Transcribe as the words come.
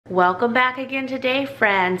Welcome back again today,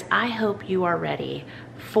 friends. I hope you are ready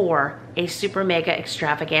for a super mega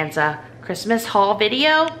extravaganza Christmas haul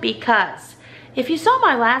video, because if you saw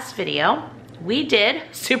my last video, we did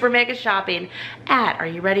super mega shopping at, are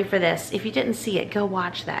you ready for this? If you didn't see it, go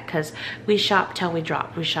watch that, because we shopped till we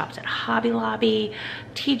dropped. We shopped at Hobby Lobby,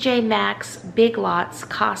 TJ Maxx, Big Lots,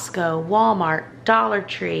 Costco, Walmart, Dollar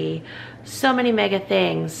Tree, so many mega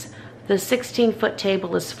things. The 16-foot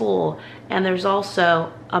table is full, and there's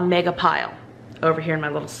also a mega pile over here in my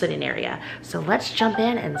little sitting area. So let's jump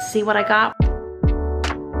in and see what I got.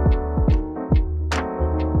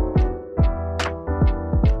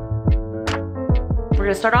 We're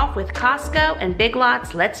gonna start off with Costco and Big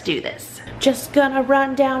Lots. Let's do this. Just gonna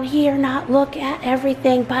run down here, not look at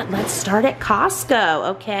everything, but let's start at Costco,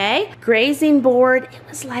 okay? Grazing board, it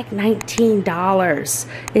was like $19.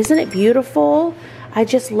 Isn't it beautiful? I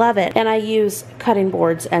just love it. And I use cutting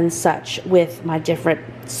boards and such with my different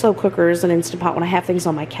slow cookers and Instant Pot when I have things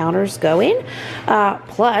on my counters going.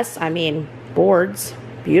 Plus, I mean, boards,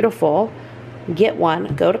 beautiful. Get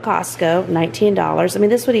one, go to Costco, $19. I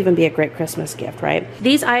mean, this would even be a great Christmas gift, right?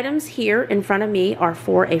 These items here in front of me are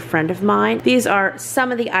for a friend of mine. These are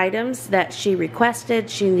some of the items that she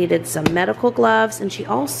requested. She needed some medical gloves, and she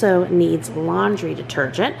also needs laundry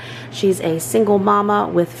detergent. She's a single mama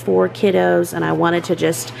with 4 kiddos, and I wanted to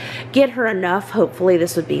just get her enough. Hopefully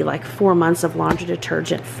this would be like 4 months of laundry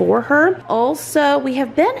detergent for her. Also, we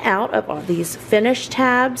have been out of all these finish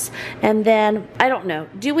tabs, and then, I don't know,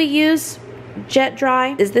 do we use Jet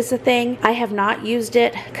Dry? Is this a thing? I have not used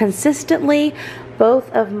it consistently.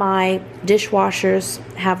 Both of my dishwashers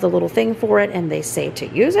have the little thing for it, and they say to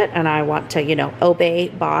use it, and I want to, you know, obey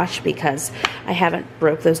Bosch because I haven't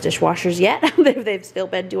broke those dishwashers yet. They've still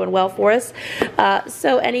been doing well for us.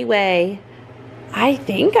 So anyway, I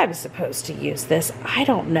think I'm supposed to use this. I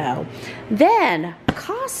don't know. Then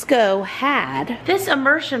Costco had this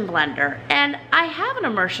immersion blender, and I have an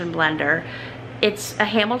immersion blender. It's a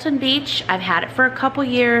Hamilton Beach. I've had it for a couple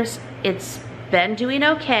years. It's been doing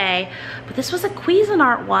okay, but this was a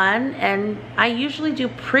Cuisinart one, and I usually do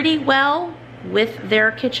pretty well with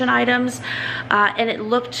their kitchen items, and it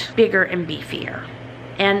looked bigger and beefier.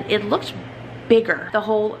 And it looked bigger. The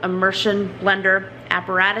whole immersion blender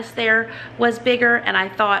apparatus there was bigger, and I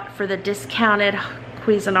thought for the discounted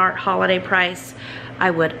Cuisinart holiday price, I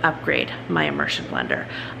would upgrade my immersion blender.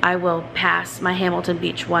 I will pass my Hamilton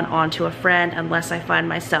Beach one on to a friend unless I find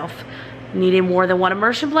myself needing more than one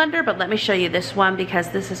immersion blender, but let me show you this one because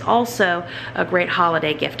this is also a great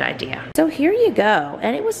holiday gift idea. So here you go,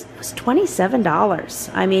 and it was $27.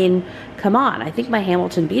 I mean, come on, I think my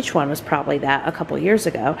Hamilton Beach one was probably that a couple years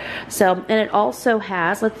ago. So, and it also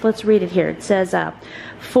has, let's read it here. It says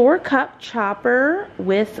 4-cup chopper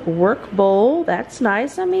with work bowl. That's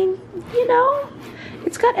nice. I mean, you know,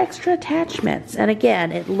 it's got extra attachments, and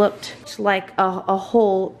again, it looked like a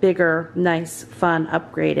whole bigger, nice, fun,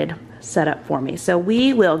 upgraded setup for me. So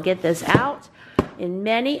we will get this out in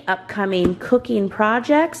many upcoming cooking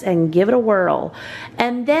projects and give it a whirl.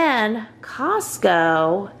 And then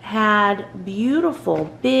Costco had beautiful,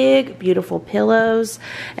 big, beautiful pillows,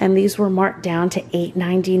 and these were marked down to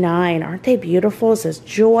 $8.99. Aren't they beautiful? It says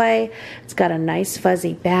Joy. It's got a nice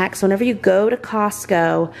fuzzy back. So whenever you go to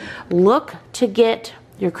Costco, look to get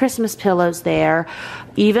your Christmas pillows there,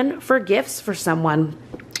 even for gifts for someone.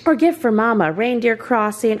 Or gift for mama, reindeer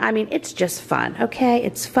crossing. I mean, it's just fun, okay?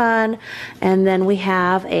 It's fun. And then we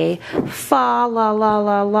have a fa la la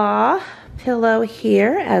la la pillow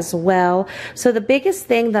here as well. So the biggest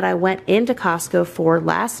thing that I went into Costco for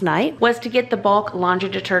last night was to get the bulk laundry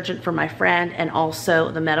detergent for my friend, and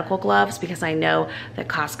also the medical gloves, because I know that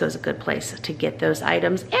Costco is a good place to get those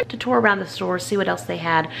items, and to tour around the store, see what else they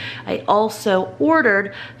had. I also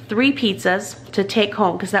ordered 3 pizzas to take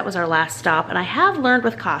home because that was our last stop. And I have learned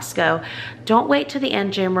with Costco, don't wait to the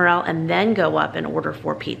end, Jamerrill, and then go up and order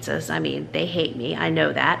 4 pizzas. I mean, they hate me, I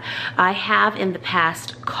know that. I have in the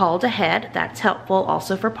past called ahead. That's helpful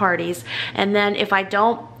also for parties. And then if I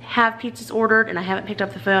don't have pizzas ordered and I haven't picked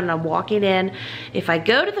up the phone and I'm walking in, if I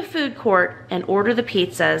go to the food court and order the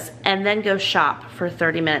pizzas and then go shop for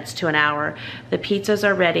 30 minutes to an hour, the pizzas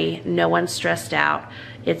are ready, no one's stressed out,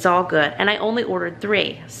 it's all good. And I only ordered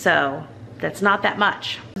 3, so that's not that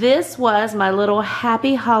much. This was my little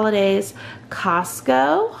Happy Holidays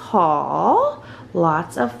Costco haul.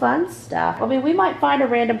 lots of fun stuff. I mean, we might find a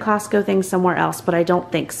random Costco thing somewhere else, but I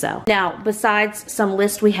don't think so. Now, besides some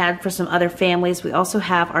lists we had for some other families, we also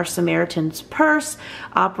have our Samaritan's Purse,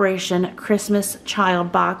 Operation Christmas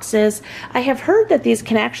Child boxes. I have heard that these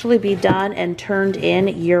can actually be done and turned in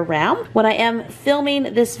year-round. When I am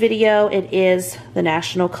filming this video, it is the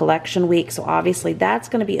National Collection Week, so obviously that's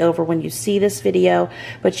going to be over when you see this video,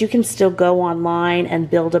 but you can still go online and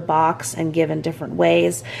build a box and give in different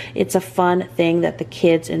ways. It's a fun thing that the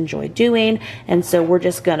kids enjoy doing, and so we're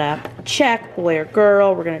just gonna check boy or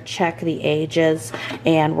girl, we're gonna check the ages,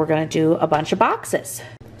 and we're gonna do a bunch of boxes.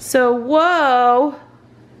 So whoa,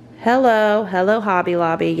 hello Hobby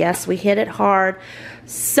Lobby, yes, we hit it hard.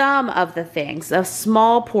 Some of the things, a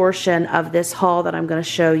small portion of this haul that I'm going to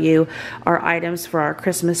show you are items for our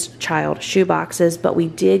Christmas child shoe boxes, but we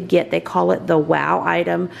did get, they call it the wow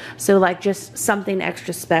item, so like just something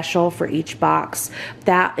extra special for each box.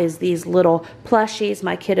 That is these little plushies.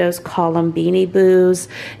 My kiddos call them Beanie Boos,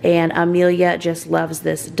 and Amelia just loves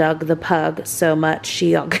this Doug the Pug so much.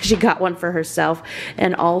 She got one for herself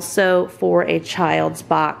and also for a child's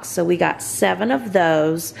box. So we got 7 of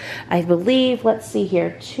those, I believe. Let's see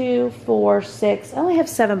here, 2, 4, 6, I only have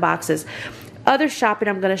 7 boxes. Other shopping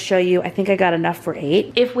I'm going to show you, I think I got enough for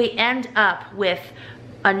 8. If we end up with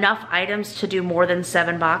enough items to do more than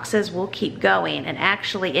 7 boxes, we'll keep going. And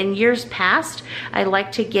actually, in years past, I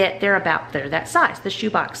like to get, they're that size, the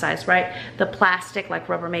shoebox size, right? The plastic, like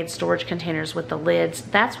Rubbermaid storage containers with the lids.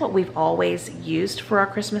 That's what we've always used for our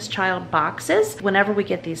Christmas child boxes. Whenever we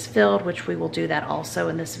get these filled, which we will do that also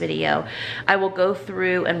in this video, I will go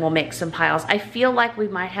through and we'll make some piles. I feel like we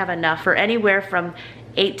might have enough for anywhere from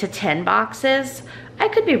 8 to 10 boxes. I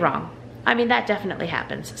could be wrong. I mean, that definitely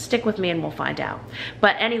happens. Stick with me and we'll find out.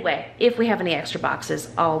 But anyway, if we have any extra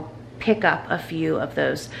boxes, I'll pick up a few of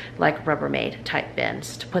those like Rubbermaid type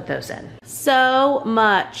bins to put those in. So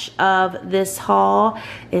much of this haul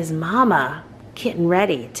is Mama getting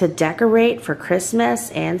ready to decorate for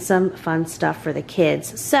Christmas and some fun stuff for the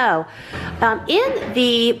kids. So in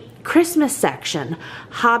the Christmas section,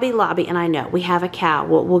 Hobby Lobby, and I know we have a cow,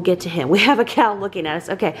 we'll get to him, we have a cow looking at us,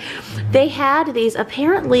 okay. They had these,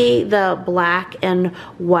 apparently the black and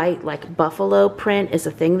white like buffalo print is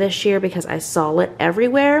a thing this year because I saw it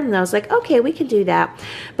everywhere, and I was like, okay, we can do that.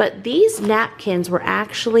 But these napkins were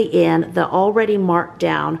actually in the already marked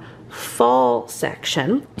down fall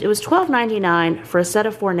section. It was $12.99 for a set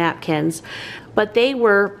of 4 napkins, but they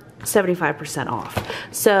were 75% off.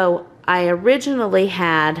 So I originally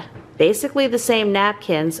had basically the same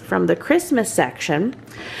napkins from the Christmas section,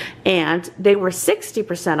 and they were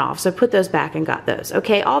 60% off, so I put those back and got those.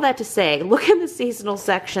 Okay, all that to say, look in the seasonal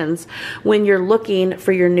sections when you're looking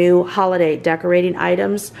for your new holiday decorating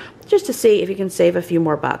items, just to see if you can save a few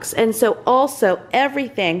more bucks. And so also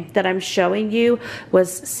everything that I'm showing you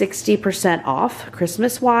was 60% off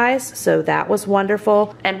Christmas-wise, so that was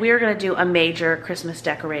wonderful. And we are gonna do a major Christmas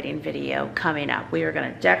decorating video coming up. We are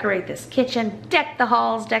gonna decorate this kitchen, deck the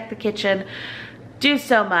halls, deck the kitchen, do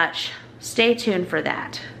so much. Stay tuned for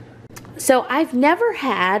that. So I've never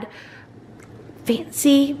had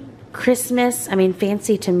fancy Christmas, I mean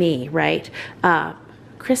fancy to me, right?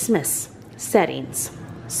 Christmas settings.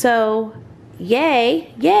 So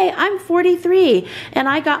yay, I'm 43 and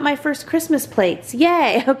I got my first Christmas plates,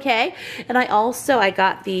 yay, okay. And I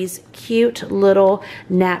got these cute little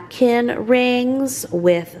napkin rings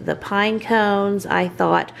with the pine cones. I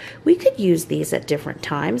thought we could use these at different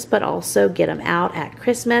times, but also get them out at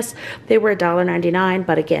Christmas. They were $1.99,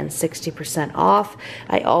 but again, 60% off.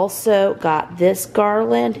 I also got this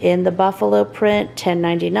garland in the buffalo print,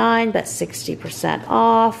 $10.99, but 60%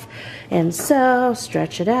 off. And so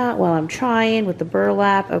stretch it out while I'm trying with the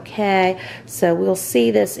burlap. Okay, so we'll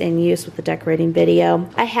see this in use with the decorating video.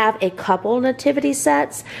 I have a couple nativity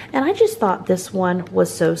sets, and I just thought this one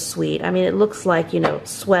was so sweet. I mean, it looks like, you know,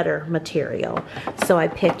 sweater material. So I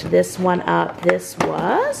picked this one up. This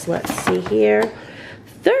was, let's see here,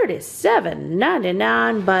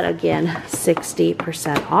 $37.99, but again,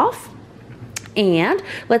 60% off. And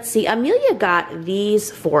let's see, Amelia got these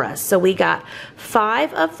for us. So we got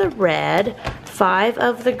 5 of the red, 5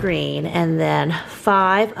 of the green, and then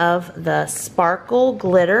 5 of the sparkle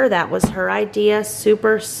glitter. That was her idea.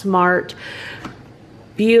 Super smart.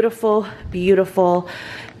 Beautiful, beautiful.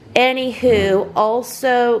 Anywho,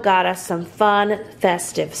 also got us some fun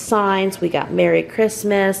festive signs. We got Merry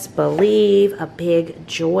Christmas, Believe, a big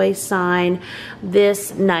joy sign,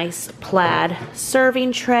 this nice plaid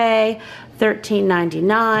serving tray,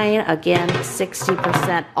 $13.99. Again,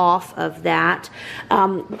 60% off of that.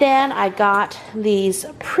 Then I got these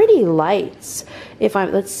pretty lights.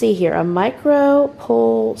 Let's see here, a micro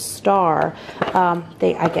pole star.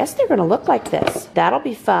 I guess they're gonna look like this. That'll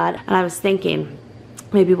be fun. And I was thinking,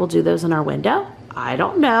 maybe we'll do those in our window. I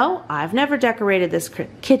don't know. I've never decorated this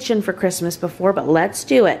kitchen for Christmas before, but let's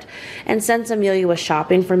do it. And since Amelia was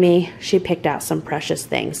shopping for me, she picked out some precious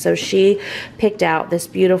things. So she picked out this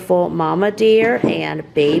beautiful mama deer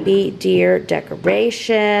and baby deer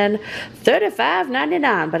decoration,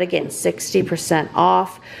 $35.99, but again, 60%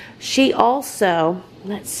 off. She also,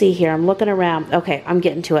 let's see here, I'm looking around. Okay, I'm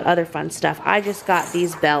getting to it, other fun stuff. I just got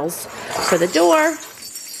these bells for the door.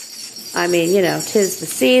 I mean, you know, 'tis the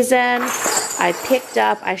season.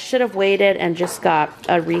 I should have waited and just got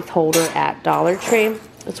a wreath holder at Dollar Tree.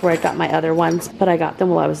 That's where I got my other ones, but I got them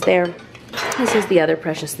while I was there. This is the other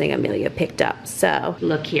precious thing Amelia picked up. So,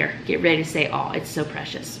 look here. Get ready to say, oh, it's so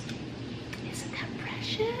precious. Isn't that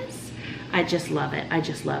precious? I just love it. I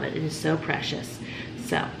just love it. It is so precious.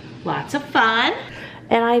 So, lots of fun.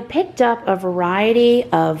 And I picked up a variety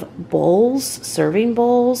of bowls, serving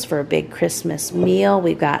bowls for a big Christmas meal.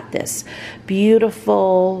 We've got this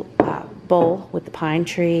beautiful bowl with the pine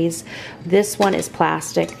trees. This one is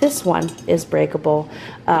plastic. This one is breakable.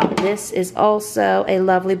 This is also a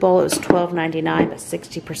lovely bowl. It was $12.99, but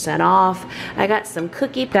 60% off. I got some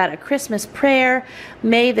cookie. Got a Christmas prayer.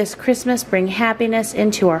 May this Christmas bring happiness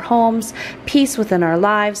into our homes, peace within our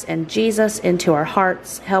lives, and Jesus into our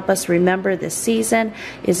hearts. Help us remember this season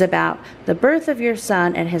is about the birth of your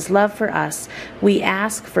Son and his love for us. We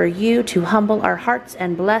ask for you to humble our hearts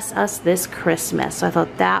and bless us this Christmas. So I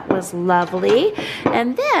thought that was lovely.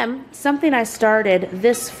 And then something I started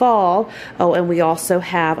this fall. Oh, and we also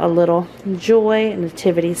have a little Joy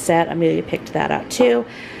nativity set. Amelia picked that out too.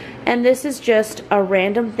 And this is just a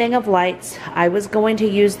random thing of lights. I was going to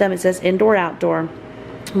use them. It says indoor, outdoor,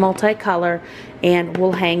 multicolor, and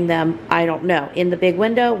we'll hang them, I don't know, in the big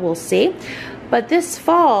window. We'll see. But this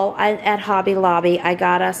fall at Hobby Lobby, I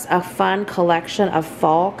got us a fun collection of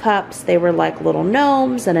fall cups. They were like little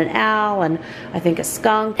gnomes and an owl and I think a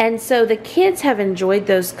skunk. And so the kids have enjoyed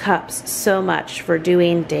those cups so much for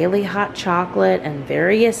doing daily hot chocolate and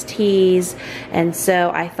various teas. And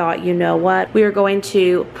so I thought, you know what? We are going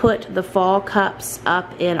to put the fall cups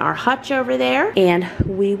up in our hutch over there, and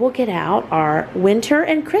we will get out our winter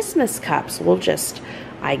and Christmas cups. We'll just,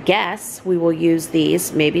 I guess we will use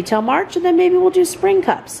these maybe till March, and then maybe we'll do spring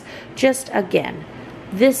cups. Just again,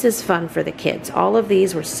 this is fun for the kids. All of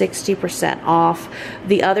these were 60% off.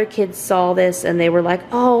 The other kids saw this and they were like,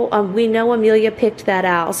 oh, we know Amelia picked that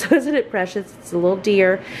out. So isn't it precious? It's a little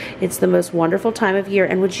deer. It's the most wonderful time of year.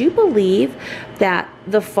 And would you believe that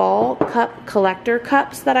the fall cup collector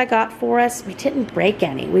cups that I got for us, we didn't break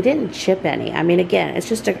any. We didn't chip any. I mean, again, it's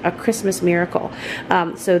just a Christmas miracle.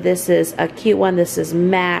 So this is a cute one. This is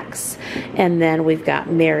Maxx. And then we've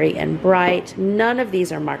got Merry and Bright. None of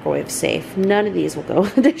these are microwave safe. None of these will go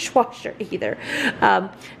in the dishwasher either.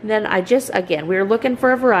 Then I just, again, we were looking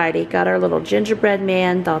for a variety. Got our little gingerbread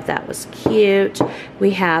man. Thought that was cute. We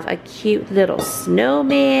have a cute little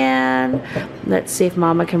snowman. Let's see if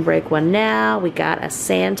Mama can break one now. We got a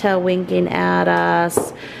Santa winking at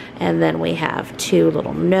us. And then we have two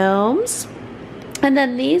little gnomes. And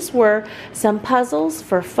then these were some puzzles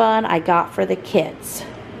for fun I got for the kids.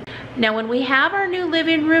 Now when we have our new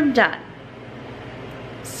living room done,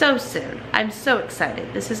 so soon, I'm so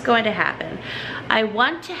excited. This is going to happen. I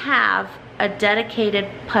want to have a dedicated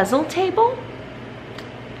puzzle table.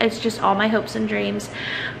 It's just all my hopes and dreams.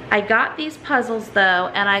 I got these puzzles though,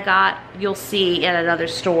 and I got, you'll see at another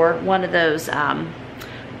store, one of those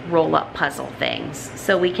roll-up puzzle things.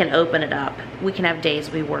 So we can open it up. We can have days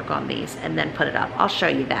we work on these and then put it up. I'll show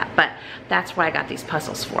you that, but that's what I got these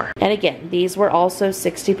puzzles for. And again, these were also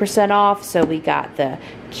 60% off. So we got the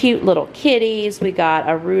cute little kitties. We got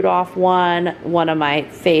a Rudolph one of my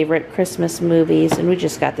favorite Christmas movies, and we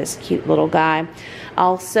just got this cute little guy.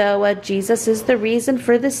 Also, Jesus is the reason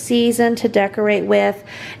for the season to decorate with.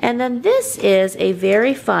 And then this is a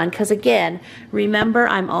very fun, because again, remember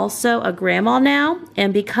I'm also a grandma now,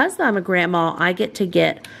 and because I'm a grandma, I get to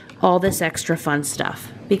get all this extra fun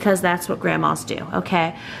stuff, because that's what grandmas do,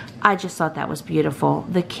 okay? I just thought that was beautiful.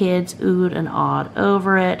 The kids oohed and awed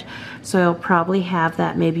over it. So I'll probably have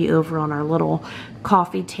that maybe over on our little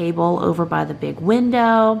coffee table over by the big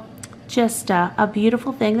window. Just a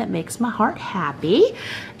beautiful thing that makes my heart happy.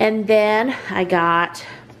 And then I got,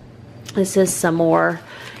 this is some more,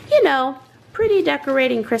 you know, pretty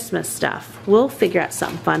decorating Christmas stuff. We'll figure out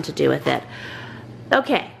something fun to do with it.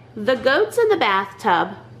 Okay, the goats in the bathtub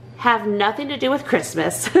have nothing to do with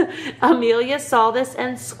Christmas. Amelia saw this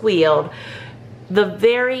and squealed. The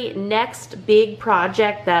very next big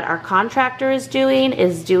project that our contractor is doing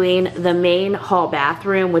the main hall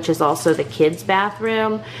bathroom, which is also the kids'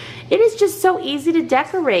 bathroom. It is just so easy to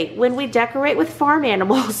decorate when we decorate with farm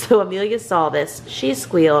animals. So Amelia saw this, she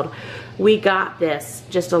squealed. We got this,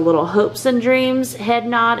 just a little hopes and dreams head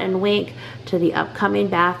nod and wink to the upcoming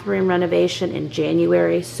bathroom renovation in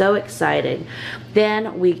January. So excited.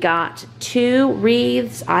 Then we got 2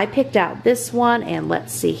 wreaths. I picked out this one, and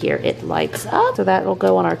let's see here, it lights up. So that will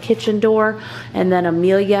go on our kitchen door. And then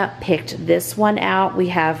Amelia picked this one out. We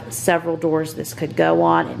have several doors this could go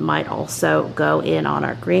on. It might also go in on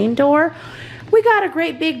our green door. We got a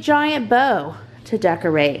great big giant bow to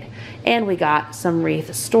decorate. And we got some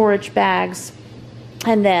wreath storage bags.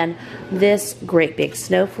 And then this great big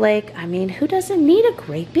snowflake. I mean, who doesn't need a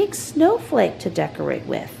great big snowflake to decorate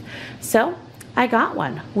with? So I got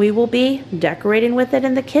one. We will be decorating with it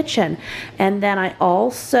in the kitchen. And then I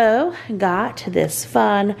also got this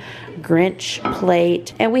fun Grinch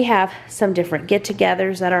plate. And we have some different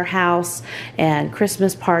get-togethers at our house and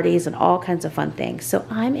Christmas parties and all kinds of fun things. So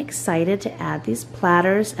I'm excited to add these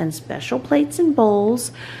platters and special plates and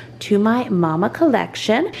bowls to my Mama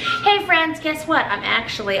collection. Hey friends, guess what? I'm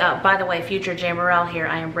actually, by the way, future Jamerrill here.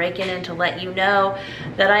 I am breaking in to let you know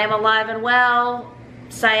that I am alive and well.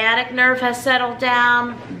 Sciatic nerve has settled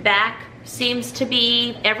down. Back seems to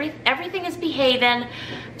be, everything is behaving.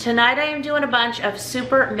 Tonight I am doing a bunch of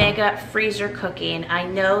super mega freezer cooking. I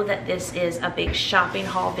know that this is a big shopping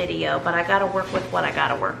haul video, but I gotta work with what I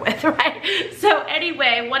gotta work with, right? So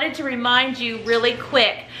anyway, wanted to remind you really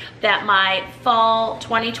quick that my fall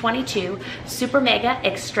 2022 super mega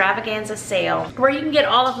extravaganza sale, where you can get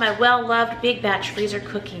all of my well-loved big batch freezer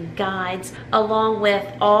cooking guides, along with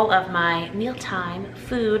all of my mealtime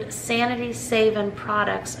food sanity saving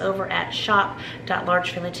products over at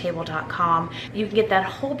shop.largefiletable.com. You can get that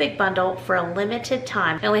whole big bundle for a limited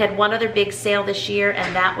time. I only had one other big sale this year,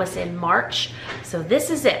 and that was in March. So this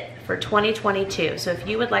is it for 2022. So if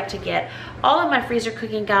you would like to get all of my freezer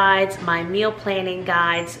cooking guides, my meal planning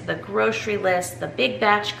guides, the grocery list, the big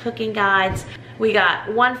batch cooking guides, we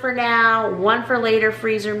got one for now, one for later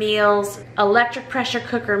freezer meals, electric pressure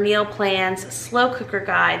cooker meal plans, slow cooker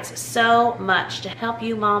guides, so much to help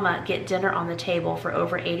you mama get dinner on the table for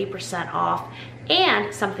over 80% off.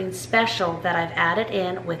 And something special that I've added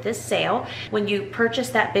in with this sale, when you purchase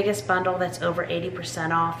that biggest bundle that's over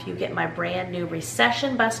 80% off, you get my brand new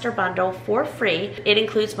Recession Buster bundle for free. It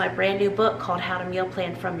includes my brand new book called How to Meal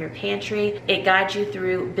Plan from Your Pantry. It guides you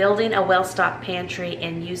through building a well-stocked pantry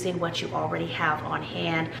and using what you already have on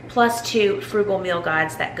hand, plus 2 frugal meal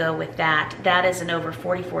guides that go with that. That is an over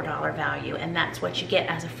 $44 value, and that's what you get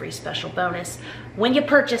as a free special bonus when you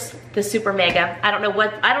purchase the Super Mega. I don't know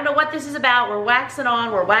what this is about. We're waxing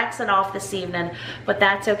on, we're waxing off this evening, but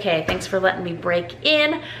that's okay. Thanks for letting me break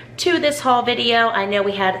in to this haul video. I know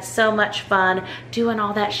we had so much fun doing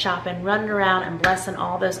all that shopping, running around and blessing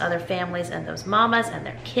all those other families and those mamas and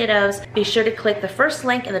their kiddos. Be sure to click the first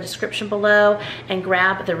link in the description below and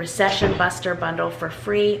grab the Recession Buster bundle for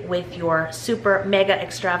free with your super mega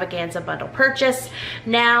extravaganza bundle purchase.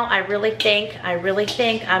 Now I really think I'm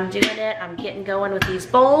doing it. I'm getting going with these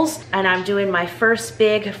bowls, and I'm doing my first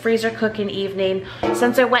big freezer cooking evening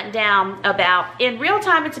since I went down about, in real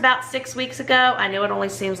time it's about 6 weeks ago. I know it only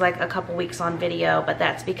seems like a couple weeks on video, but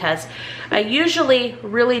that's because I usually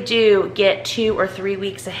really do get 2 or 3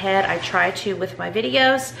 weeks ahead. I try to with my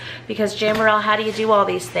videos, because Jamerrill, how do you do all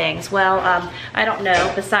these things? Well, I don't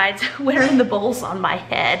know. Besides wearing the bowls on my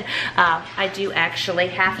head, I do actually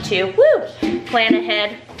have to plan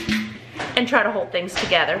ahead and try to hold things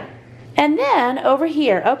together. And then over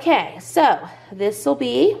here, okay, so this will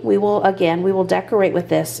be, we will decorate with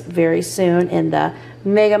this very soon in the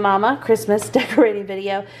Mega Momma Christmas decorating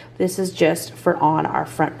video. This is just for on our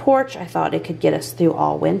front porch. I thought it could get us through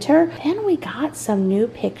all winter. And we got some new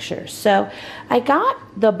pictures. So I got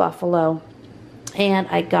the buffalo, and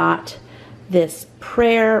I got this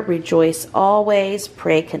prayer, rejoice always,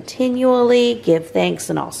 pray continually, give thanks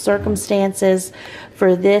in all circumstances,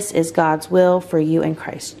 for this is God's will for you in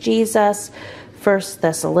Christ Jesus. 1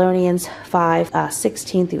 Thessalonians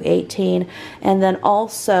 5:16 through 18. And then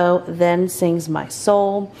also, then sings my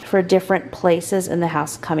soul, for different places in the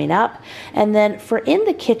house coming up. And then for in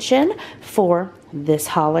the kitchen for this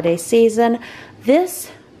holiday season, this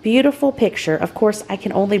beautiful picture. Of course, I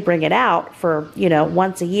can only bring it out for,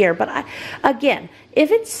 once a year. But again, if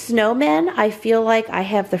it's snowmen, I feel like I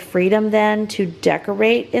have the freedom then to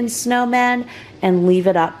decorate in snowmen and leave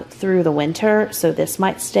it up through the winter. So this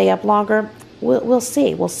might stay up longer. We'll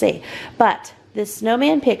see. But this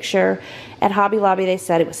snowman picture at Hobby Lobby. They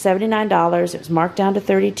said it was $79. It was marked down to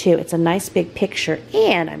 $32. It's a nice big picture,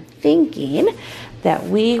 and I'm thinking that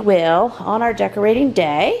we will, on our decorating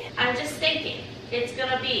day, I'm just thinking it's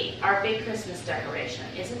gonna be our big Christmas decoration.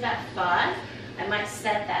 Isn't that fun? I might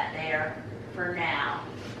set that there for now.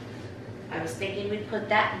 I was thinking we'd put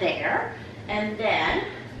that there, and then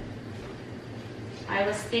I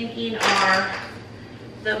was thinking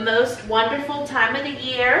the most wonderful time of the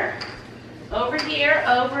year over here,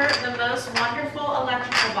 over the most wonderful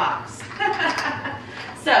electrical box.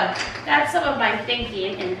 So that's some of my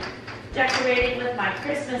thinking and decorating with my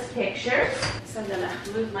Christmas pictures. So I'm gonna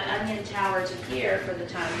move my onion tower to here for the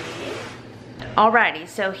time being. Alrighty,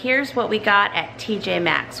 so here's what we got at TJ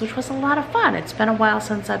Maxx, which was a lot of fun. It's been a while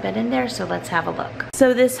since I've been in there, so let's have a look.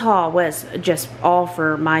 So this haul was just all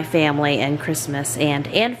for my family and Christmas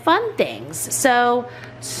and fun things. So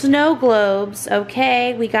snow globes,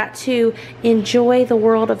 okay, we got to enjoy the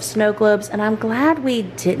world of snow globes, and I'm glad we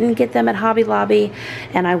didn't get them at Hobby Lobby,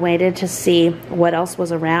 and I waited to see what else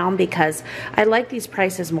was around because I like these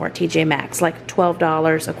prices more at TJ Maxx, like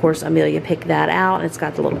 $12. Of course, Amelia picked that out. It's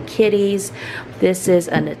got the little kitties. This is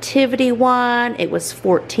a nativity one. It was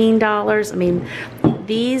 $14. I mean,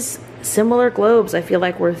 these similar globes I feel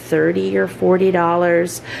like were $30 or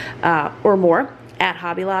 $40 or more at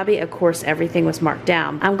Hobby Lobby. Of course, everything was marked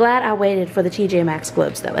down. I'm glad I waited for the TJ Maxx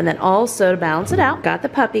globes though. And then also to balance it out, got the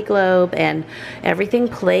puppy globe, and everything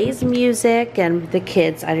plays music, and the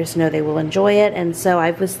kids, I just know they will enjoy it. And so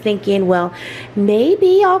I was thinking, well,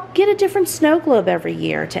 maybe I'll get a different snow globe every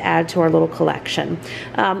year to add to our little collection.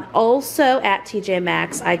 Also at TJ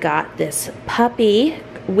Maxx, I got this puppy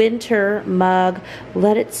winter mug,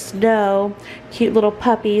 Let It Snow, cute little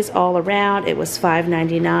puppies all around. It was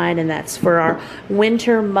 $5.99, and that's for our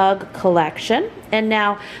winter mug collection. And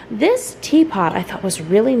now this teapot I thought was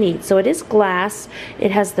really neat. So it is glass.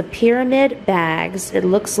 It has the pyramid bags. It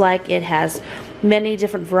looks like it has many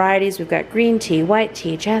different varieties. We've got green tea, white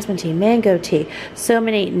tea, jasmine tea, mango tea. So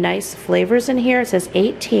many nice flavors in here. It says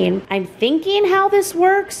 18. I'm thinking how this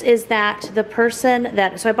works is that the person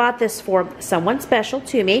that, so I bought this for someone special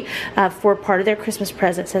to me for part of their Christmas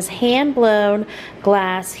present. It says hand blown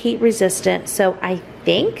glass, heat resistant. So I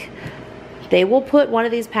think they will put one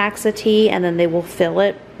of these packs of tea and then they will fill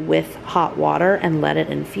it with hot water and let it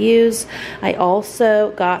infuse. I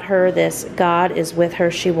also got her this God is with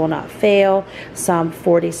her, she will not fail, Psalm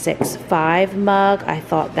 46:5 mug. I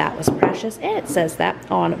thought that was precious, and it says that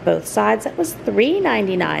on both sides. That was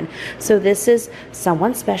 $3.99. So this is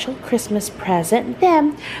someone's special Christmas present.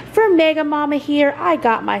 Then for Mega Momma here, I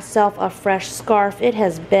got myself a fresh scarf. It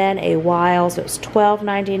has been a while, so it was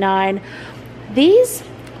 $12.99. These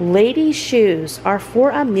lady shoes are for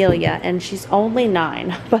Amelia, and she's only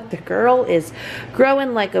 9, but the girl is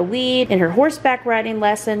growing like a weed. In her horseback riding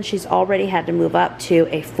lesson, she's already had to move up to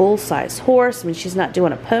a full-size horse. I mean, she's not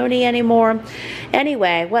doing a pony anymore.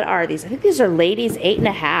 Anyway, what are these? I think these are ladies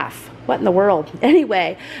 8.5. What in the world?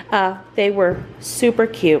 Anyway, they were super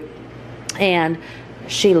cute, and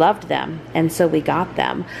she loved them, and so we got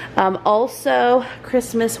them. Also,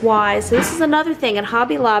 Christmas-wise, so this is another thing. At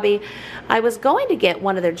Hobby Lobby, I was going to get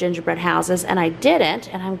one of their gingerbread houses, and I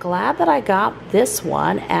didn't, and I'm glad that I got this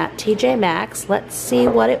one at TJ Maxx. Let's see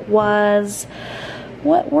what it was.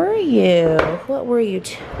 What were you? What were you?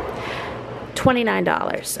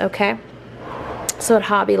 $29, okay? So at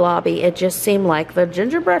Hobby Lobby, it just seemed like the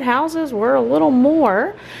gingerbread houses were a little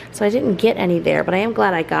more, so I didn't get any there, but I am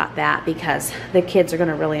glad I got that because the kids are going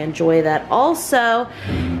to really enjoy that. Also,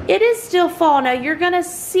 it is still fall. Now, you're going to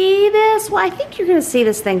see this, well, I think you're going to see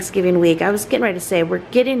this Thanksgiving week. I was getting ready to say, we're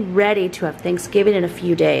getting ready to have Thanksgiving in a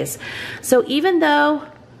few days. So even though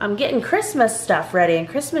I'm getting Christmas stuff ready and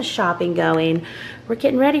Christmas shopping going, we're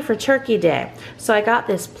getting ready for Turkey Day. So I got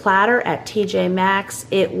this platter at TJ Maxx.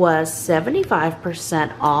 It was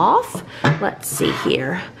 75% off. Let's see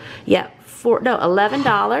here. Yeah,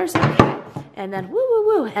 $11. Okay. And then woo woo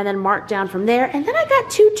woo, and then marked down from there. And then I got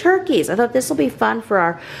 2 turkeys. I thought this will be fun for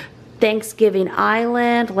our Thanksgiving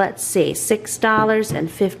island. Let's see,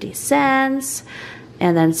 $6.50.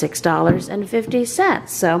 And then $6.50.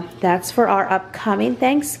 So that's for our upcoming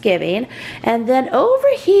Thanksgiving. And then over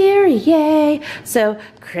here, yay, so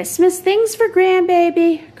Christmas things for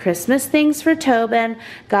grandbaby, Christmas things for Tobin.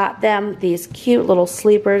 Got them these cute little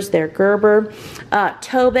sleepers. They're Gerber.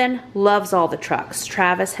 Tobin loves all the trucks.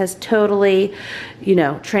 Travis has totally, you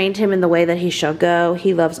know, trained him in the way that he shall go.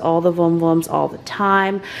 He loves all the Vroom Vrooms all the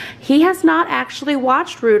time. He has not actually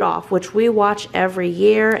watched Rudolph, which we watch every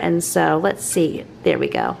year. And so let's see. There we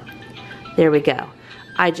go. There we go.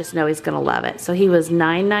 I just know he's gonna love it. So he was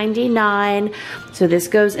 $9.99. So this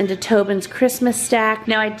goes into Tobin's Christmas stack.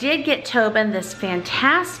 Now I did get Tobin this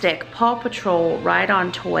fantastic Paw Patrol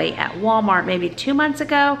ride-on toy at Walmart maybe 2 months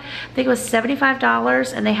ago. I think it was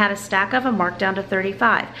 $75 and they had a stack of them marked down to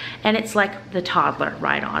 $35. And it's like the toddler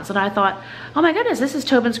ride-ons. And I thought, oh my goodness, this is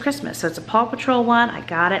Tobin's Christmas. So it's a Paw Patrol one. I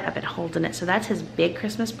got it, I've been holding it. So that's his big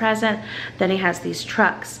Christmas present. Then he has these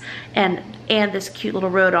trucks and this cute little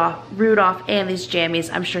Rudolph and these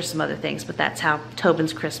jammies. I'm sure some other things, but that's how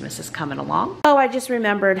Tobin's Christmas is coming along. Oh, I just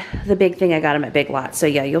remembered the big thing I got him at Big Lots. So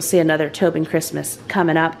yeah, you'll see another Tobin Christmas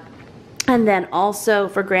coming up. And then also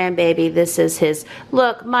for grandbaby, this is his,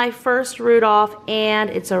 look, my first Rudolph, and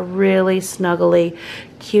it's a really snuggly,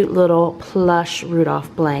 cute little plush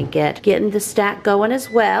Rudolph blanket. Getting the stack going as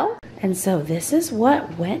well. And so this is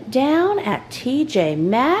what went down at TJ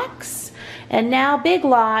Maxx. And now Big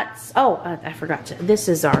Lots. Oh, I forgot to, this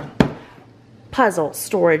is our puzzle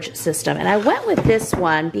storage system. And I went with this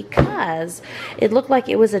one because it looked like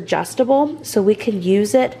it was adjustable, so we could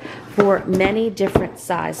use it for many different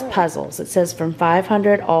size puzzles. It says from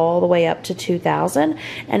 500 all the way up to 2,000.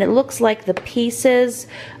 And it looks like the pieces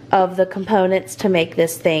of the components to make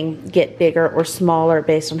this thing get bigger or smaller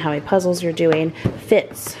based on how many puzzles you're doing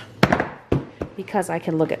fits. Because I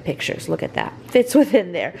can look at pictures. Look at that. Fits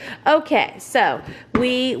within there. Okay, so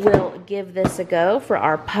we will give this a go for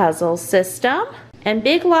our puzzle system. And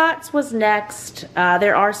Big Lots was next.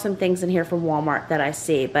 There are some things in here from Walmart that I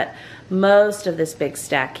see, but most of this big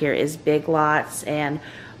stack here is Big Lots. And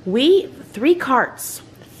three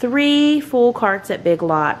full carts at Big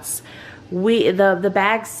Lots. The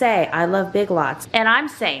bags say, I love Big Lots. And I'm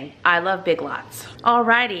saying, I love Big Lots.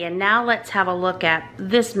 Alrighty, and now let's have a look at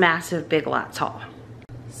this massive Big Lots haul.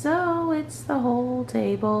 So it's the whole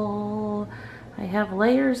table. I have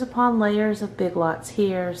layers upon layers of Big Lots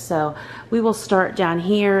here. So we will start down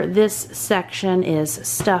here. This section is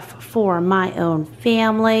stuff for my own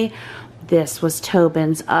family. This was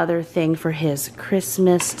Tobin's other thing for his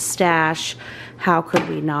Christmas stash. How could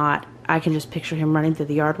we not? I can just picture him running through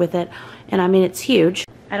the yard with it. And I mean, it's huge.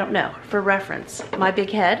 I don't know, for reference, my big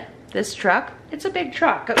head, this truck, it's a big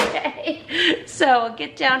truck, okay? So I'll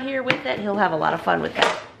get down here with it. He'll have a lot of fun with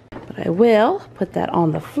that. But I will put that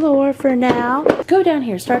on the floor for now. Go down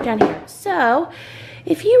here, start down here. So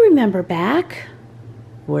if you remember back,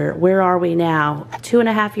 where are we now?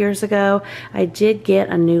 2.5 years ago, I did get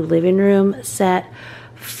a new living room set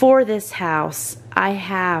for this house. I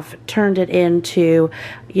have turned it into,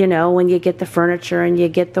 you know, when you get the furniture and you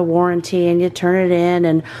get the warranty and you turn it in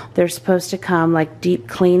and they're supposed to come like deep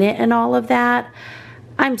clean it and all of that.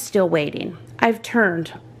 I'm still waiting. I've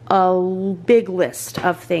turned a big list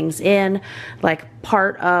of things in, like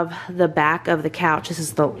part of the back of the couch. This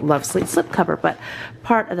is the Love Sleep slipcover, but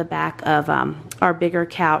part of the back of our bigger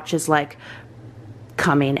couch is like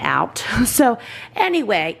coming out. So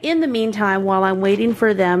anyway, in the meantime, while I'm waiting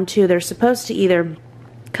for them to, they're supposed to either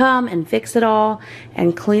come and fix it all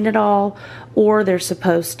and clean it all, or they're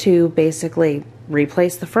supposed to basically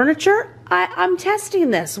replace the furniture. I'm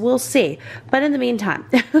testing this. We'll see. But in the meantime,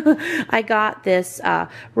 I got this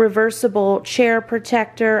reversible chair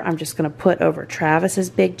protector. I'm just going to put over Travis's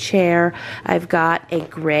big chair. I've got a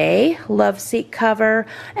gray love seat cover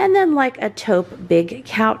and then like a taupe big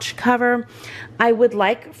couch cover. I would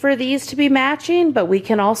like for these to be matching, but we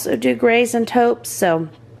can also do grays and taupes. So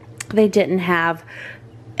they didn't have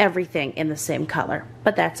everything in the same color,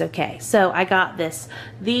 but that's okay. So I got this.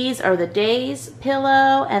 These are the Days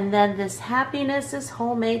pillow, and then this Happiness is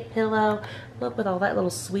homemade pillow. Look, with all that little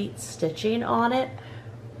sweet stitching on it.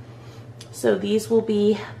 So these will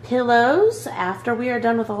be pillows after we are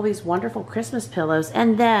done with all these wonderful Christmas pillows.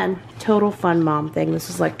 And then total fun mom thing. This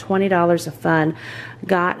was like $20 of fun.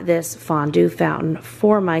 Got this fondue fountain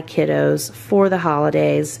for my kiddos for the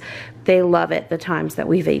holidays. They love it the times that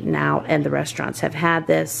we've eaten out and the restaurants have had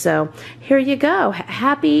this. So here you go.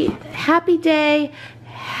 Happy day.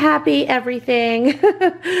 Happy everything.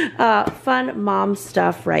 Fun mom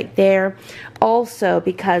stuff right there. Also,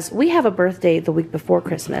 because we have a birthday the week before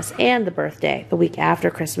Christmas and the birthday the week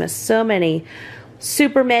after Christmas. So many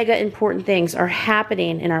super mega important things are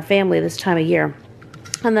happening in our family this time of year.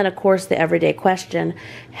 And then, of course, the everyday question,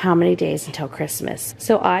 how many days until Christmas?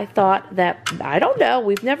 So I thought that, I don't know,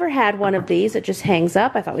 we've never had one of these. It just hangs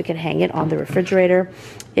up. I thought we could hang it on the refrigerator.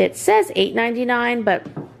 It says $8.99, but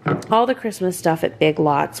all the Christmas stuff at Big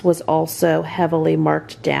Lots was also heavily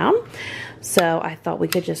marked down. So I thought we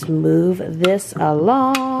could just move this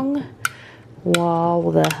along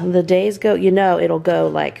while the days go. You know, it'll go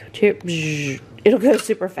like, it'll go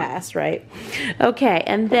super fast, right? Okay,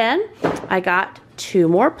 and then I got 2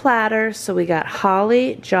 more platters. So we got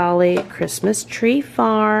Holly Jolly Christmas Tree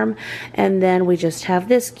Farm, and then we just have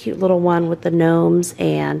this cute little one with the gnomes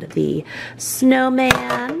and the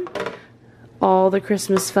snowman. All the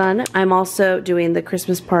Christmas fun. I'm also doing the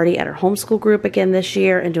Christmas party at our homeschool group again this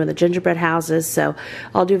year and doing the gingerbread houses, so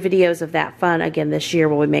I'll do videos of that fun again this year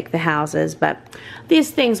when we make the houses, but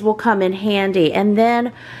these things will come in handy. And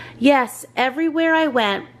then, yes, everywhere I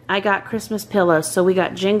went, I got Christmas pillows. So we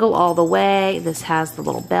got Jingle All the Way. This has the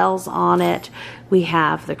little bells on it. We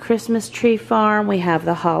have the Christmas Tree Farm. We have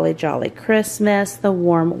the Holly Jolly Christmas, the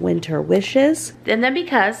Warm Winter Wishes. And then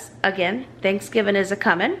because, again, Thanksgiving is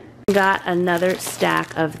a-coming, got another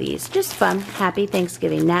stack of these. Just fun, happy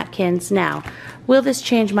Thanksgiving napkins. Now, will this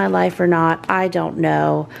change my life or not? I don't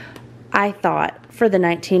know. I thought for the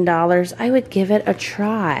 $19, I would give it a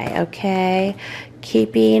try, okay?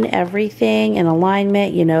 Keeping everything in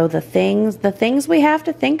alignment, you know, the things we have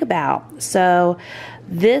to think about. So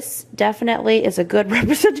this definitely is a good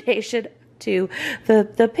representation to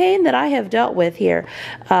the pain that I have dealt with here.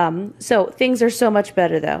 So things are so much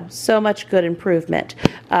better though, so much good improvement.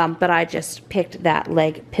 But I just picked that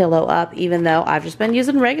leg pillow up, even though I've just been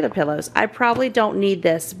using regular pillows. I probably don't need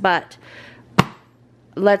this, but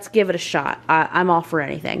let's give it a shot. I'm all for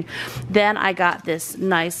anything. Then I got this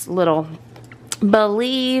nice little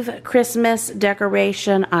Believe Christmas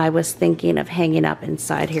decoration. I was thinking of hanging up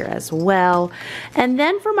inside here as well. And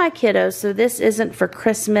then for my kiddos, so this isn't for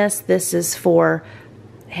Christmas, this is for,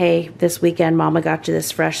 hey, this weekend Mama got you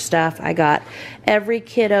this fresh stuff. I got every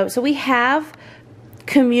kiddo. So we have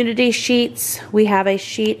community sheets. We have a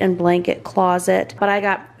sheet and blanket closet, but I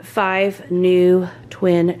got 5 new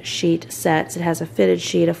twin sheet sets. It has a fitted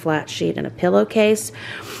sheet, a flat sheet, and a pillowcase.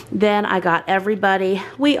 Then I got everybody,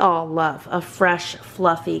 we all love a fresh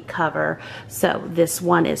fluffy cover. So this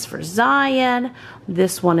one is for Zion,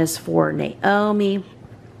 this one is for Naomi.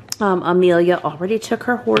 Amelia already took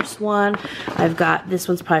her horse one. I've got, this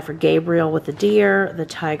one's probably for Gabriel with the deer. The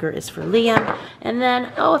tiger is for Liam. And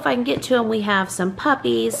then, oh, if I can get to them, we have some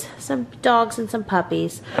puppies, some dogs and some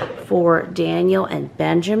puppies for Daniel and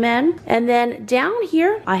Benjamin. And then down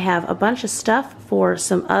here, I have a bunch of stuff for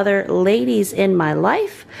some other ladies in my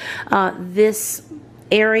life. This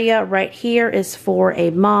area right here is for a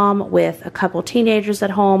mom with a couple teenagers at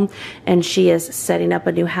home, and she is setting up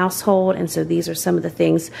a new household, and so these are some of the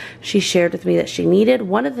things she shared with me that she needed.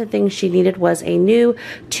 One of the things she needed was a new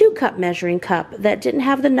 2-cup measuring cup that didn't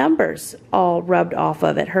have the numbers all rubbed off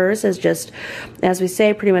of it. Hers is just, as we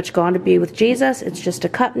say, pretty much gone to be with Jesus. It's just a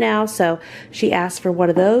cup now, so she asked for one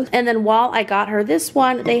of those. And then while I got her this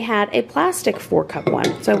one, they had a plastic 4-cup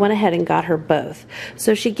one, so I went ahead and got her both.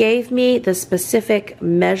 So she gave me the specific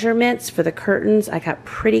measurements for the curtains. I got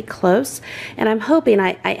pretty close, and I'm hoping,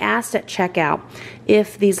 I asked at checkout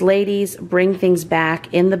if these ladies bring things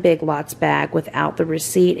back in the Big Lots bag without the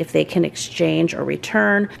receipt, if they can exchange or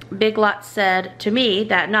return. Big Lots said to me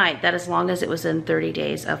that night that as long as it was in 30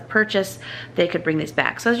 days of purchase, they could bring these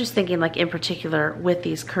back. So I was just thinking, like in particular with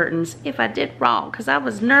these curtains, if I did wrong, because I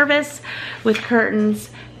was nervous with curtains,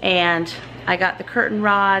 and I got the curtain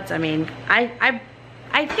rods. I mean,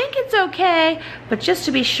 I think it's okay, but just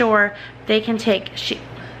to be sure, they can take,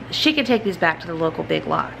 she can take these back to the local Big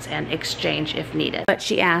Lots and exchange if needed. But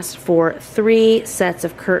she asked for 3 sets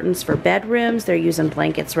of curtains for bedrooms. They're using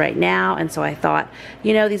blankets right now, and so I thought,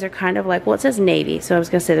 you know, these are kind of like, well, it says navy, so I was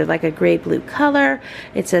gonna say they're like a gray blue color.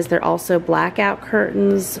 It says they're also blackout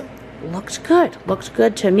curtains. Looked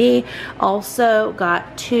good to me. Also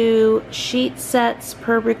got 2 sheet sets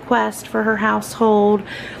per request for her household.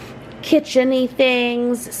 Kitchen-y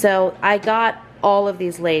things. So I got all of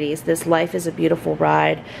these ladies this Life is a Beautiful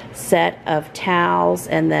Ride set of towels,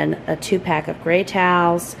 and then a 2-pack of gray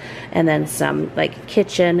towels, and then some like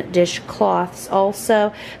kitchen dishcloths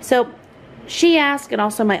also. So she asked, and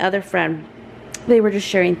also my other friend, they were just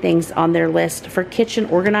sharing things on their list for kitchen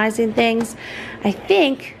organizing things. I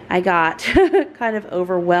think I got kind of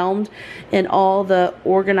overwhelmed in all the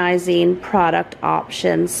organizing product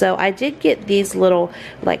options. So I did get these little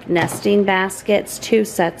like nesting baskets, 2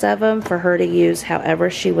 sets of them for her to use however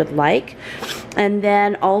she would like. And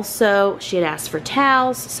then also she had asked for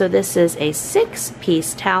towels. So this is a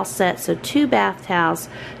 6-piece towel set. So 2 bath towels,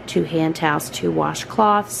 2 hand towels, 2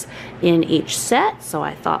 washcloths in each set. So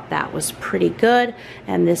I thought that was pretty good.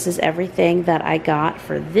 And this is everything that I got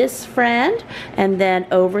for this friend. And then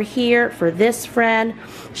over over here for this friend,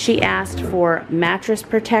 she asked for mattress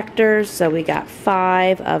protectors, so we got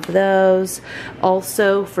 5 of those.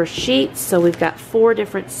 Also for sheets, so we've got 4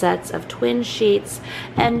 different sets of twin sheets.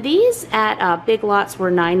 And these at Big Lots were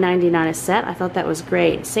 $9.99 a set. I thought that was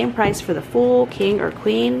great. Same price for the full king or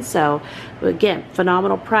queen, so again,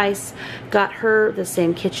 phenomenal price. Got her the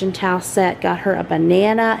same kitchen towel set, got her a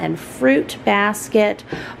banana and fruit basket.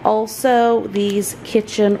 Also these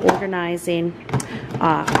kitchen organizing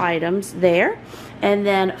items there. And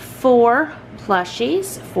then 4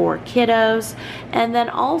 plushies for kiddos. And then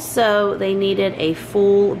also they needed a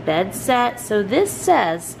full bed set. So this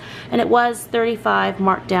says, and it was $35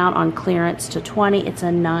 marked down on clearance to $20. It's a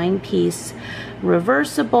 9-piece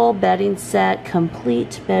reversible bedding set,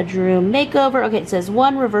 complete bedroom makeover. Okay, it says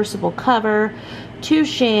 1 reversible cover, 2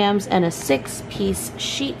 shams, and a 6-piece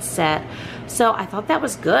sheet set. So I thought that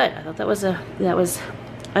was good. I thought that was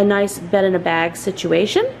a nice bed in a bag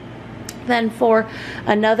situation. Then for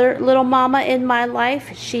another little mama in my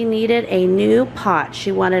life, she needed a new pot.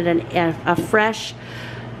 She wanted a fresh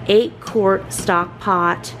 8-quart stock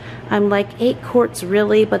pot. I'm like, 8 quarts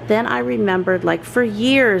really? But then I remembered, like, for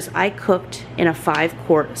years I cooked in a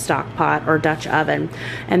 5-quart stock pot or Dutch oven,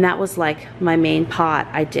 and that was like my main pot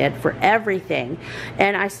I did for everything,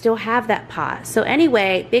 and I still have that pot. So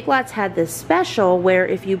anyway, Big Lots had this special where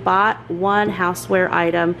if you bought one houseware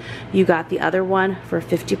item, you got the other one for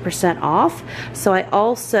 50% off. So I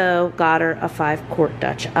also got her a 5-quart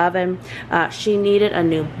Dutch oven. She needed a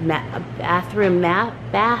new bathroom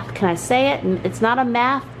bath. Can I say it? It's not a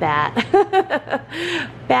math bat.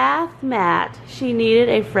 Bath mat. She needed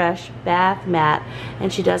a fresh bath mat,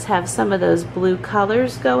 and she does have some of those blue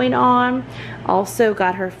colors going on. Also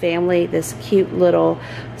got her family this cute little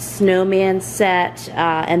snowman set,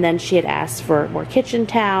 and then she had asked for more kitchen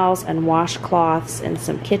towels and washcloths and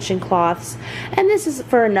some kitchen cloths. And this is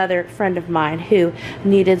for another friend of mine who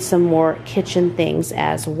needed some more kitchen things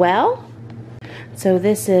as well. So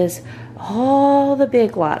this is all the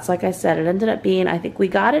Big Lots. Like I said, it ended up being, I think we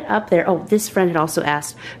got it up there. Oh, this friend had also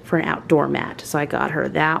asked for an outdoor mat, so I got her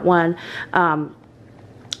that one.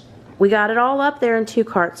 We got it all up there in 2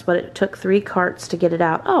 carts, but it took 3 carts to get it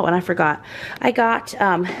out. Oh, and I forgot. I got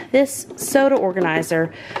this soda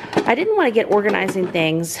organizer. I didn't want to get organizing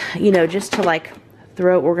things, you know, just to like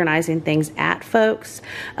throw organizing things at folks.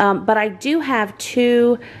 But I do have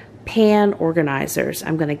 2 pan organizers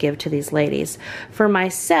I'm going to give to these ladies. For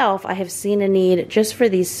myself, I have seen a need just for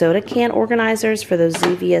these soda can organizers for those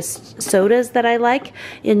Zevia sodas that I like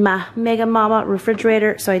in my Mega Momma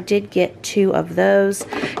refrigerator. So I did get 2 of those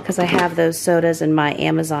because I have those sodas in my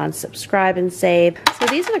Amazon subscribe and save. So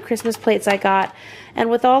these are the Christmas plates I got.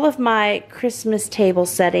 And with all of my Christmas table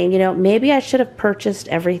setting, you know, maybe I should have purchased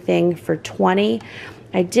everything for $20.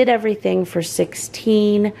 I did everything for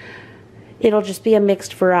 $16. It'll just be a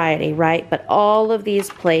mixed variety, right? But all of these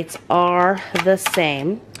plates are the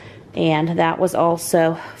same. And that was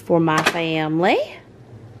also for my family.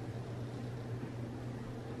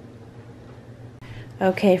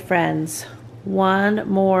 Okay, friends. One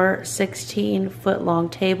more 16-foot long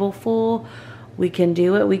table full. We can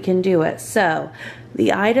do it, we can do it. So,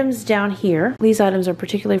 the items down here, these items are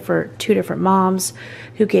particularly for 2 different moms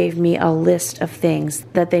who gave me a list of things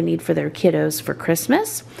that they need for their kiddos for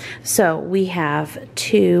Christmas. So we have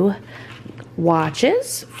 2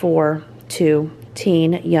 watches for 2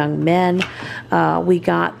 teen young men. We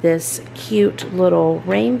got this cute little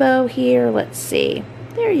rainbow here. Let's see.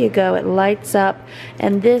 There you go, it lights up,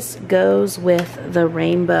 and this goes with the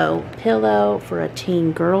rainbow pillow for a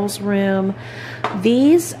teen girl's room.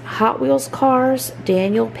 These Hot Wheels cars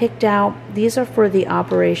Daniel picked out, these are for the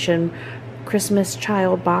Operation Christmas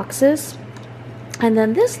Child boxes. And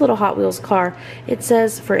then this little Hot Wheels car, it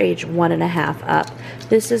says for age 1.5 up.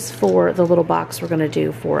 This is for the little box we're going to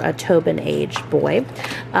do for a Tobin age boy.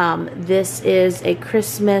 This is a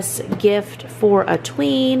Christmas gift for a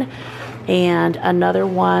tween, and another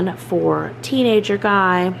one for teenager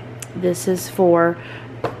guy. This is for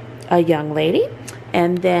a young lady.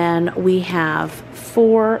 And then we have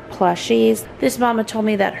 4 plushies. This mama told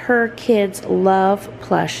me that her kids love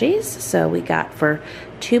plushies, so we got for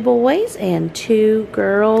 2 boys and 2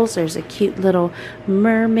 girls. There's a cute little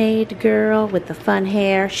mermaid girl with the fun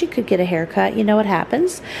hair. She could get a haircut, you know what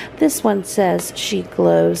happens. This one says she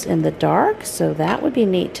glows in the dark, so that would be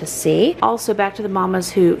neat to see. Also, back to the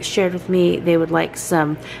mamas who shared with me they would like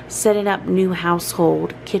some setting up new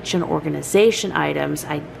household kitchen organization items.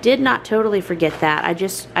 I did not totally forget that.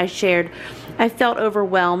 I shared, I felt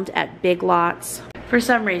overwhelmed at Big Lots. For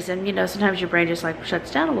some reason, you know, sometimes your brain just like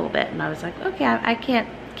shuts down a little bit, and I was like, okay, I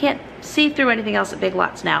can't see through anything else at Big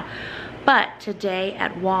Lots now. But today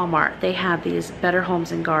at Walmart, they have these Better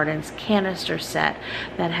Homes and Gardens canister set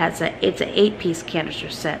that has it's an 8-piece canister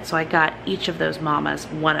set. So I got each of those mamas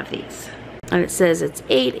one of these. And it says it's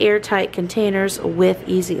 8 airtight containers with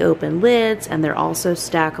easy open lids, and they're also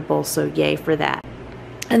stackable, so yay for that.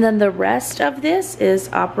 And then the rest of this is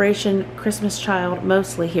Operation Christmas Child,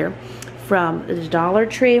 mostly here, from the Dollar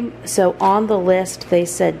Tree. So on the list they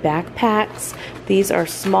said backpacks. These are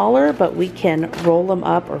smaller, but we can roll them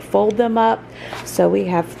up or fold them up. So we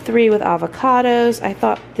have 3 with avocados. I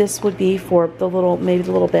thought this would be for the little, maybe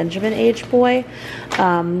the little Benjamin age boy.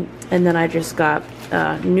 And then I just got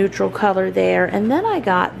neutral color there. And then I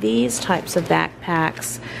got these types of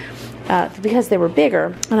backpacks because they were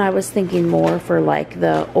bigger, and I was thinking more for like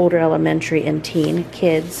the older elementary and teen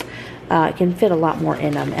kids. It can fit a lot more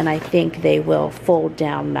in them, and I think they will fold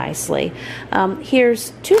down nicely.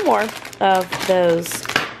 Here's 2 more of those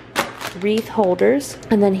wreath holders,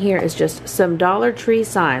 and then here is just some Dollar Tree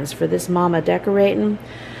signs for this mama decorating,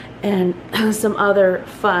 and some other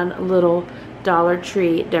fun little Dollar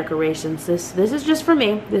Tree decorations. This is just for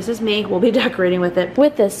me. This is me. We'll be decorating with it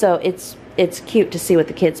with this, so it's cute to see what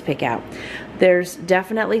the kids pick out. There's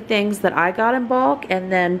definitely things that I got in bulk,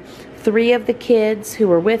 and then 3 of the kids who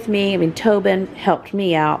were with me, I mean Tobin helped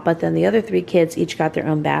me out, but then the other 3 kids each got their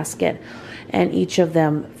own basket, and each of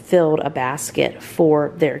them filled a basket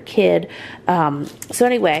for their kid. So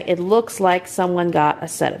anyway, it looks like someone got a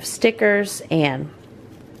set of stickers and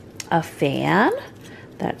a fan.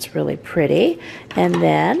 That's really pretty. And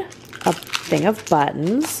then a thing of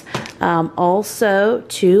buttons. Also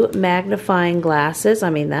 2 magnifying glasses. I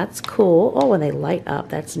mean, that's cool. Oh, and they light up.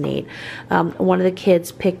 That's neat. One of the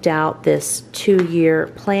kids picked out this 2-year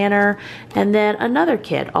planner, and then another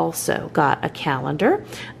kid also got a calendar.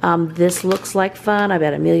 This looks like fun. I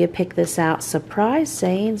bet Amelia picked this out. Surprise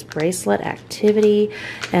sayings, bracelet activity.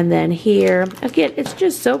 And then here, again, it's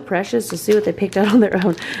just so precious to see what they picked out on their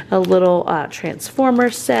own. A little transformer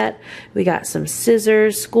set. We got some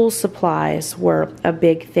scissors. School supplies were a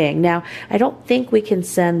big thing. Now, I don't think we can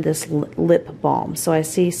send this lip balm, so I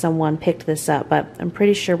see someone picked this up, but I'm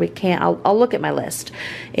pretty sure we can't. I'll look at my list.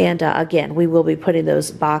 And again, we will be putting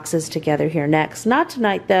those boxes together here next. Not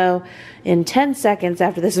tonight, though. In 10 seconds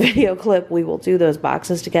after this video clip, we will do those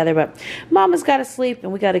boxes together, but Mama's got to sleep,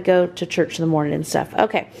 and we got to go to church in the morning and stuff.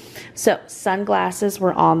 Okay, so sunglasses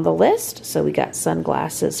were on the list, so we got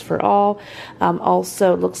sunglasses for all.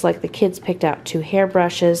 Also, it looks like the kids picked out 2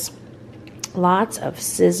 hairbrushes. Lots of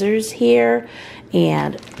scissors here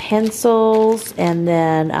and pencils, and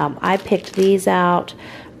then I picked these out.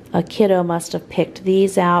 A kiddo must have picked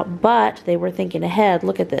these out, but they were thinking ahead.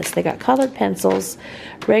 Look at this. They got colored pencils,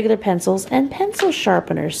 regular pencils, and pencil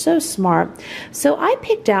sharpeners. So smart. So I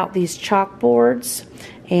picked out these chalkboards,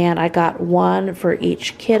 and I got 1 for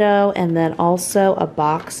each kiddo, and then also a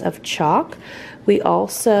box of chalk. We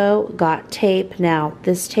also got tape. Now,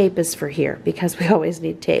 this tape is for here because we always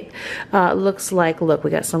need tape. Looks like, look, we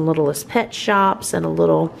got some Littlest Pet Shops and a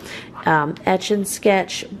little etch and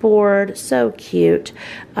sketch board. So cute.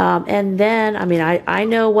 And then, I mean, I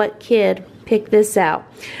know what kid picked this out.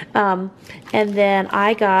 And then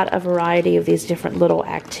I got a variety of these different little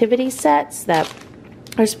activity sets that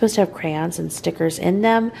are supposed to have crayons and stickers in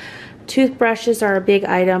them. Toothbrushes are a big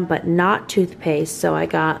item, but not toothpaste, so I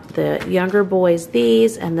got the younger boys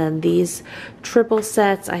these, and then these triple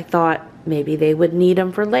sets. I thought maybe they would need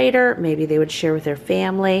them for later, maybe they would share with their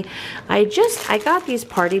family. I got these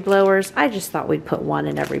party blowers. I just thought we'd put 1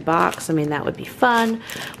 in every box. I mean, that would be fun.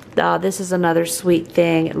 This is another sweet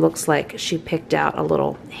thing. It looks like she picked out a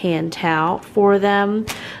little hand towel for them.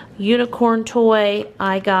 Unicorn toy.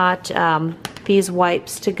 I got these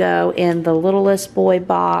wipes to go in the littlest boy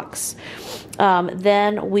box.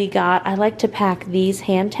 Then we got, I like to pack these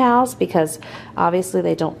hand towels because obviously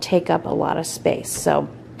they don't take up a lot of space. So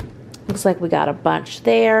looks like we got a bunch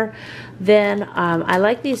there. Then I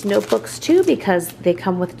like these notebooks too because they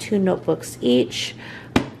come with 2 notebooks each.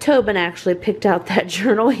 Tobin actually picked out that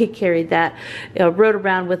journal. He carried that, wrote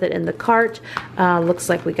around with it in the cart. Looks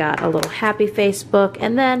like we got a little happy face book.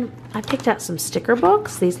 And then I picked out some sticker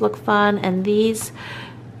books. These look fun. And these,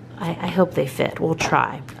 I hope they fit. We'll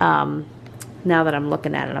try. Now that I'm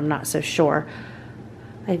looking at it, I'm not so sure.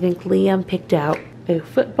 I think Liam picked out a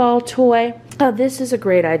football toy. Oh, this is a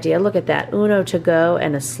great idea. Look at that. Uno to go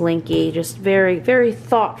and a Slinky. Just very, very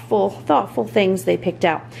thoughtful things they picked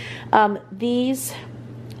out. These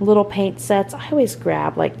little paint sets. I always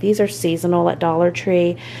grab, like, these are seasonal at Dollar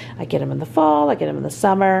Tree. I get them in the fall, I get them in the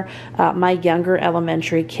summer. My younger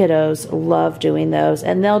elementary kiddos love doing those,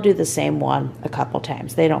 and they'll do the same one a couple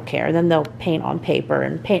times. They don't care. Then they'll paint on paper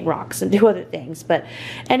and paint rocks and do other things. But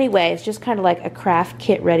anyway, it's just kind of like a craft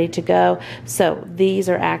kit ready to go. So these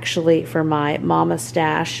are actually for my mama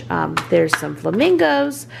stash. There's some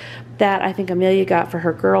flamingos that I think Amelia got for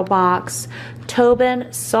her girl box.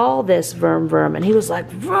 Tobin saw this Vroom and he was like,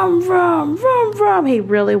 vroom, vroom, vroom, vroom. He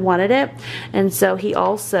really wanted it. And so he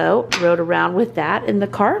also rode around with that in the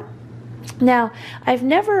cart. Now, I've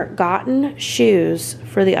never gotten shoes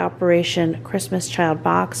for the Operation Christmas Child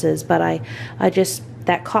boxes, but I just,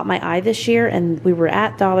 that caught my eye this year, and we were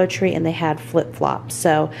at Dollar Tree and they had flip-flops.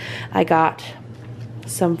 So I got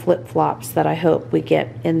some flip-flops that I hope we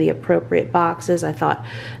get in the appropriate boxes. I thought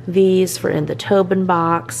these were in the Tobin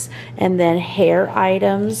box, and then hair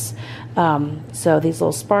items. So these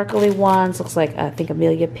little sparkly ones, looks like, I think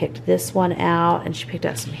Amelia picked this one out, and she picked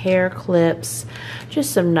out some hair clips,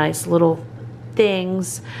 just some nice little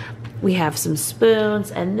things. We have some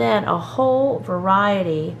spoons, and then a whole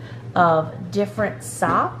variety of different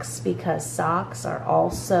socks, because socks are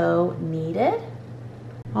also needed.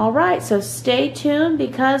 All right, so stay tuned,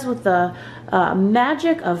 because with the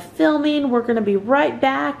magic of filming, we're going to be right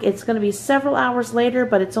back. It's going to be several hours later,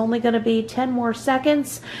 but it's only going to be 10 more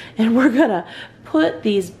seconds, and we're going to put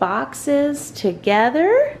these boxes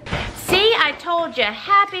together. See, I told you,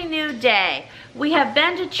 Happy New Day. We have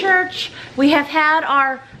been to church. We have had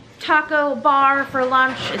our taco bar for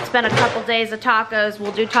lunch. It's been a couple days of tacos.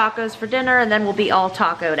 We'll do tacos for dinner, and then we'll be all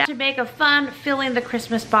tacoed out. To make a fun filling the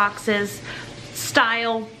Christmas boxes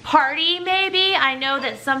style party, maybe. I know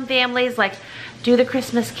that some families like do the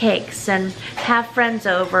Christmas cakes and have friends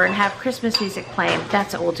over and have Christmas music playing.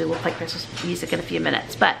 That's what we'll do. We'll play Christmas music in a few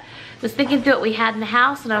minutes. But I was thinking through what we had in the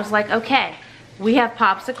house, and I was like, okay, we have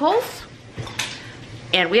popsicles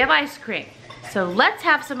and we have ice cream. So let's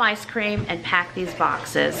have some ice cream and pack these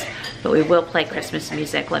boxes, but we will play Christmas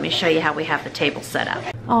music. Let me show you how we have the table set up.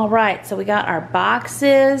 All right, so we got our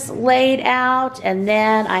boxes laid out, and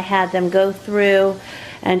then I had them go through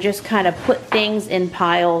and just kind of put things in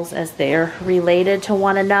piles as they're related to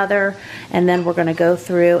one another. And then we're gonna go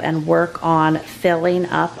through and work on filling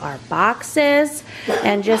up our boxes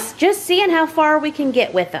and just seeing how far we can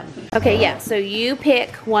get with them. Okay, yeah, so you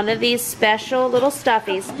pick one of these special little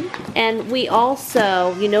stuffies, and we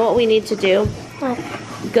also, you know what we need to do?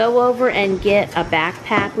 Go over and get a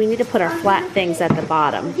backpack. We need to put our flat things at the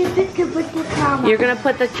bottom. You're gonna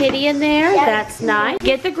put the kitty in there? That's nice.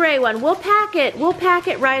 Get the gray one. We'll pack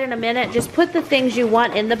it right in a minute. Just put the things you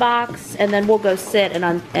want in the box, and then we'll go sit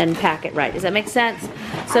and pack it right. Does that make sense?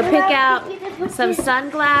 So pick out some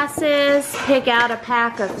sunglasses, pick out a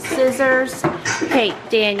pack of scissors. Hey,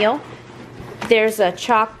 Daniel, there's a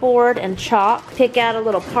chalkboard and chalk. Pick out a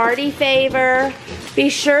little party favor. Be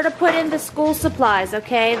sure to put in the school supplies,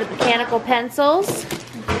 okay? The mechanical pencils.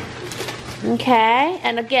 Okay,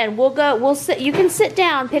 and again, we'll sit, you can sit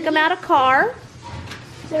down, pick them out a car.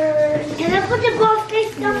 Can I put the birthday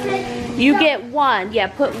stuff in? You get one, yeah,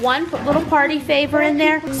 put little party favor in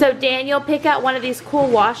there. So Daniel, pick out one of these cool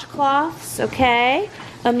washcloths, okay?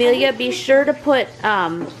 Amelia, be sure to put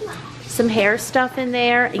some hair stuff in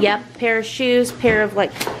there. Yep, pair of shoes, pair of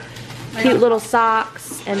like cute little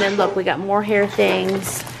socks, and then look, we got more hair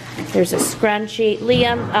things. There's a scrunchie.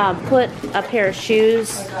 Liam, put a pair of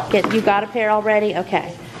shoes. You got a pair already?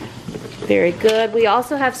 Okay. Very good. We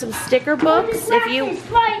also have some sticker books. If you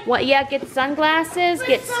want, yeah, get sunglasses,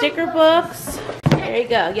 get sticker books. There you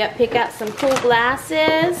go. Yep, pick out some cool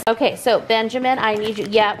glasses. Okay, so Benjamin, I need you.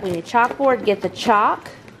 Yep, we need chalkboard. Get the chalk.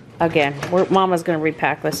 Again, Mama's gonna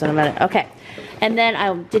repack this in a minute. Okay, and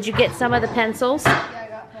then did you get some of the pencils?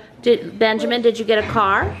 Benjamin, did you get a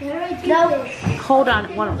car? No. Hold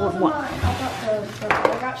on, one.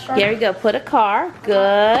 There you go, put a car,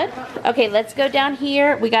 good. Okay, let's go down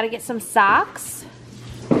here. We gotta get some socks.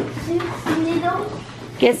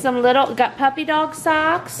 Get some little, got puppy dog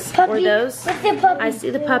socks? Puppy. Or those? I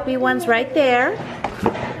see the puppy ones right there.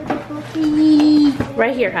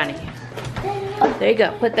 Right here, honey. There you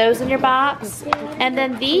go, put those in your box. And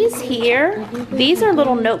then these here, these are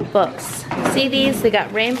little notebooks. See these? They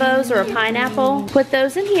got rainbows or a pineapple. Put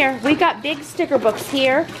those in here. We got big sticker books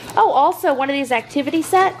here. Oh, also one of these activity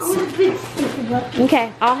sets.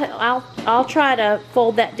 Okay, I'll try to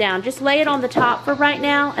fold that down. Just lay it on the top for right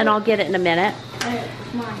now, and I'll get it in a minute.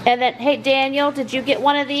 And then, hey Daniel, did you get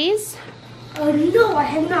one of these? No, I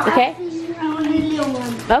have not. Okay.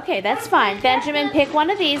 Okay, that's fine. Benjamin, pick one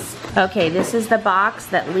of these. Okay, this is the box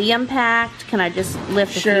that Liam packed. Can I just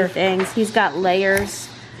lift a few things? He's got layers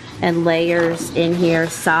and layers in here.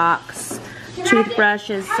 Socks,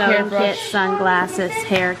 toothbrushes, sewing kit, sunglasses,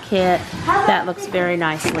 hair kit. That looks very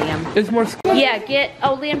nice, Liam. There's more. Yeah,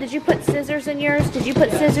 Liam, did you put scissors in yours? Did you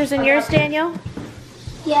put scissors in yours, Daniel?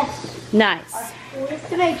 Yes. Nice. Just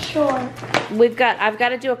to make sure. I've got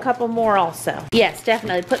to do a couple more also. Yes,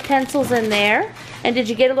 definitely. Put pencils in there. And did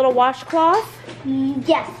you get a little washcloth?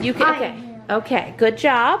 Yes. Okay. Okay, good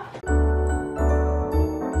job.